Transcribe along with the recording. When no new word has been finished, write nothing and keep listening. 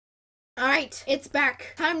Alright, it's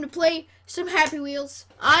back. Time to play some Happy Wheels.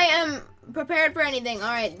 I am prepared for anything.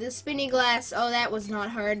 Alright, the spinny glass. Oh, that was not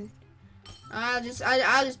hard. I'll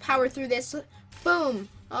just power through this. Boom.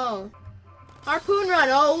 Oh. Harpoon run.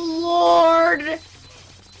 Oh, Lord.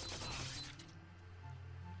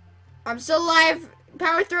 I'm still alive.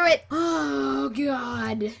 Power through it. Oh,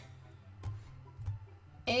 God.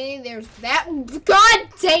 Hey, there's that. God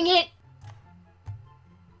dang it.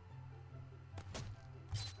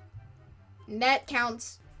 That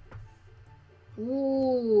counts.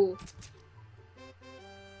 Ooh.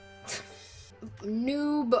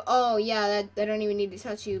 Noob. Oh, yeah, that I don't even need to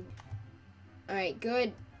touch you. Alright,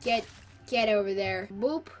 good. Get over there.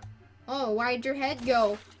 Boop. Oh, why'd your head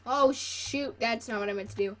go? Oh, shoot. That's not what I meant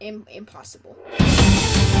to do. Impossible.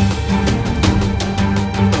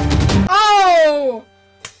 Oh!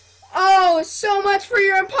 Oh, so much for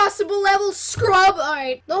your impossible level, scrub!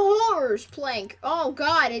 Alright, the horrors plank. Oh,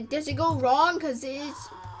 God. Does it go wrong? Does it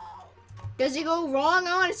go wrong?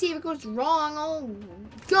 I want to see if it goes wrong. Oh,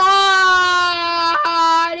 God!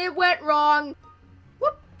 It went wrong.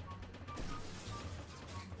 Whoop.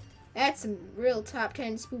 That's some real top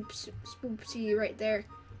 10 spoopsy right there.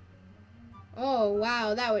 Oh,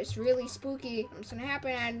 wow. That was really spooky. What's going to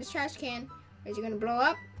happen out of this trash can? Is it going to blow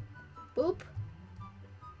up? Boop.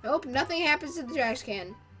 Nope, nothing happens to the trash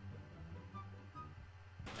can.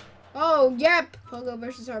 Oh, yep. Pogo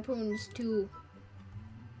versus Harpoons 2.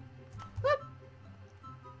 Whoop.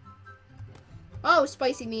 Oh,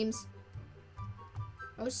 spicy memes.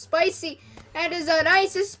 Oh, spicy. That is a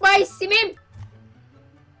nice spicy meme.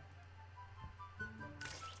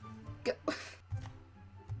 Go.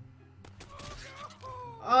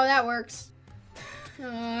 Oh, that works.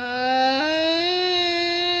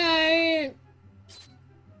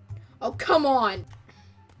 Oh, come on.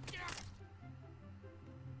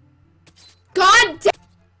 God damn.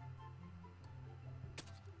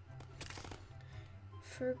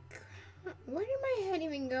 Where did my head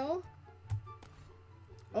even go?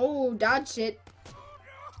 Oh, dodged it.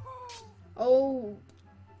 Oh,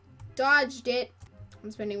 dodged it. I'm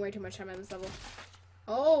spending way too much time on this level.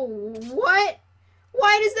 Oh, what?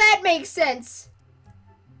 Why does that make sense?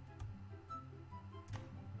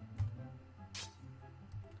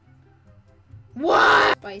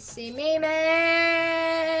 What? Spicy memeage.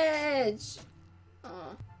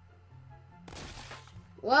 Oh.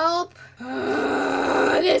 Welp.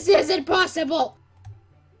 This isn't possible.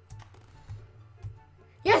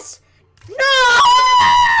 Yes. No.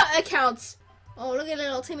 It counts. Oh, look at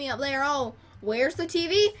little Timmy up there. Oh, where's the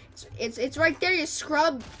TV? It's right there. You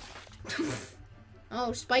scrub.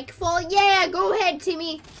 Oh, spike fall. Yeah, go ahead,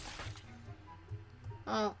 Timmy.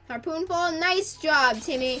 Oh, harpoon fall. Nice job,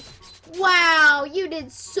 Timmy. Wow, you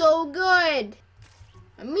did so good.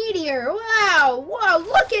 A meteor. Wow. Whoa,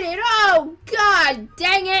 look at it. Oh, God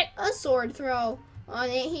dang it. A sword throw. Oh,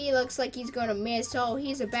 he looks like he's going to miss. Oh,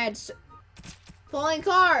 he's a bad falling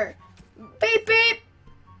car. Beep, beep.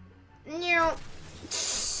 Boop.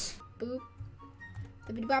 Boop,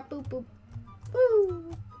 boop, boop.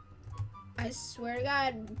 Boo. I swear to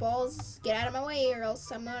God, balls, get out of my way or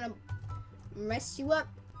else I'm going to mess you up.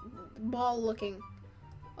 Ball looking.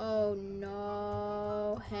 Oh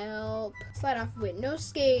no, help. Slide off of it. No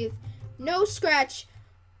scathe. No scratch.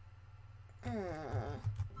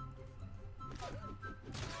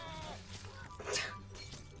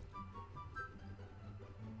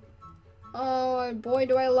 Oh boy,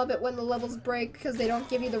 do I love it when the levels break because they don't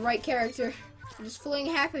give you the right character. I'm just fling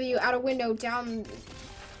half of you out a window down.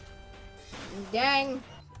 Dang.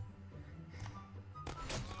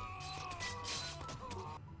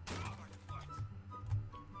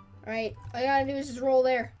 Alright, all I gotta do is just roll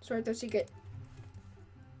there. Sort their secret.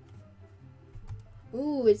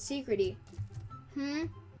 Ooh, it's secrety.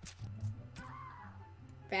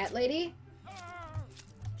 Fat lady?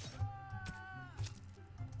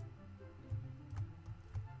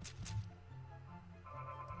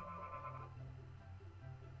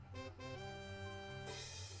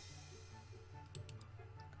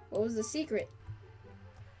 What was the secret?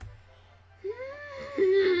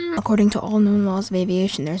 According to all known laws of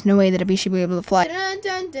aviation, there's no way that a bee should be able to fly. Dun,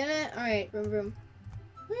 dun, dun, dun. All right, vroom, vroom.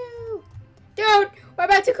 Woo. Dude, we're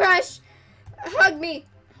about to crash. Hug me.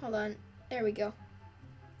 Hold on. There we go.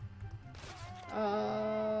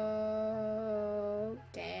 Oh,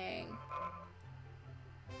 dang.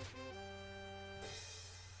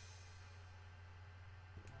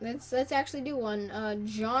 Let's actually do one.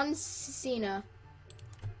 John Cena.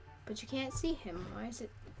 But you can't see him. Why is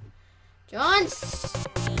it? John Cena.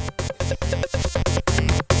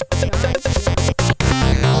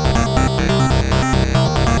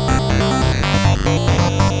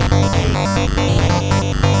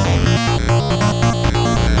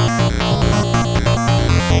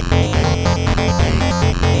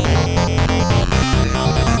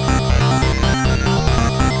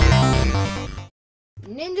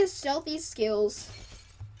 Ninja stealthy skills.